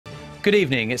Good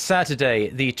evening. It's Saturday,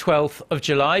 the 12th of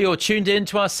July. You're tuned in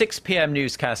to our 6 p.m.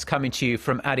 newscast coming to you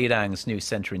from Arirang's news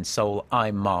centre in Seoul.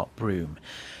 I'm Mark Broom.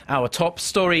 Our top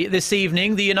story this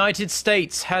evening, the United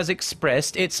States has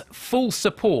expressed its full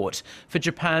support for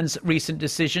Japan's recent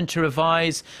decision to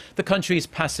revise the country's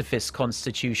pacifist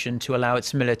constitution to allow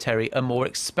its military a more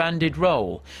expanded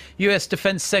role. US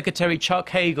Defense Secretary Chuck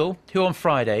Hagel, who on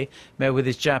Friday met with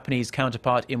his Japanese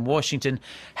counterpart in Washington,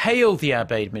 hailed the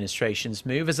Abe administration's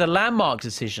move as a landmark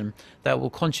decision that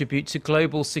will contribute to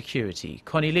global security.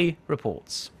 Connie Lee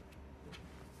reports.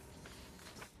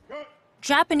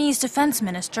 Japanese Defense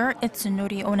Minister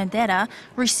Itsunori Onodera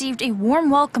received a warm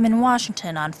welcome in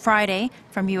Washington on Friday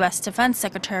from U.S. Defense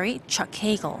Secretary Chuck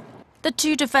Hagel. The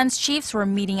two defense chiefs were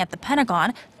meeting at the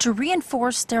Pentagon to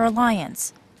reinforce their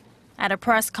alliance. At a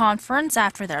press conference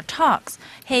after their talks,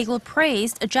 Hagel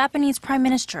praised Japanese Prime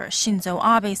Minister Shinzo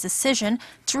Abe's decision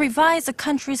to revise the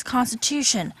country's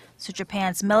constitution so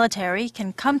Japan's military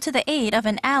can come to the aid of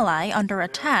an ally under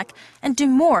attack and do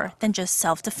more than just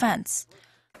self-defense.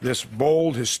 This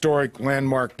bold, historic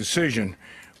landmark decision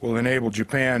will enable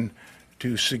Japan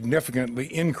to significantly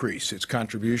increase its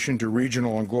contribution to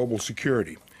regional and global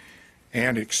security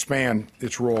and expand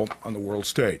its role on the world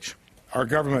stage. Our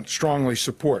government strongly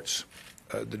supports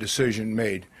the decision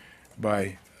made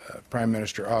by Prime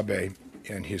Minister Abe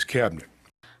and his cabinet.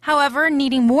 However,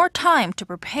 needing more time to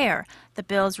prepare, the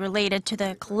bills related to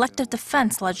the collective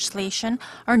defense legislation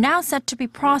are now set to be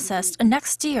processed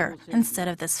next year instead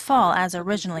of this fall as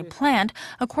originally planned,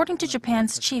 according to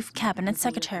Japan's chief cabinet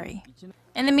secretary.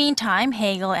 In the meantime,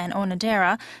 Hagel and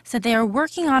Onodera said they are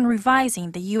working on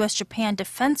revising the U.S.-Japan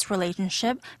defense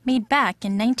relationship made back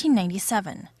in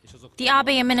 1997. The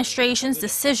Abe administration's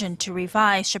decision to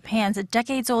revise Japan's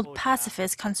decades-old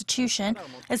pacifist constitution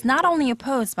is not only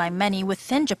opposed by many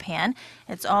within Japan,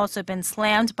 it's also been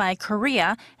slammed by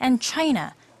Korea and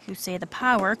China, who say the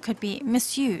power could be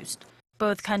misused.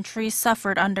 Both countries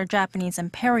suffered under Japanese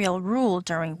imperial rule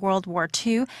during World War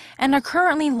II and are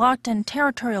currently locked in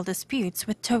territorial disputes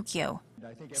with Tokyo.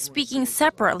 Speaking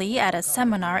separately at a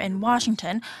seminar in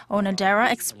Washington,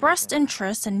 Onodera expressed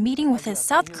interest in meeting with his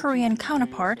South Korean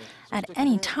counterpart at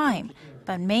any time,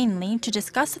 but mainly to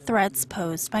discuss the threats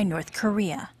posed by North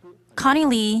Korea. Connie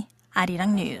Lee,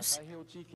 Arirang News.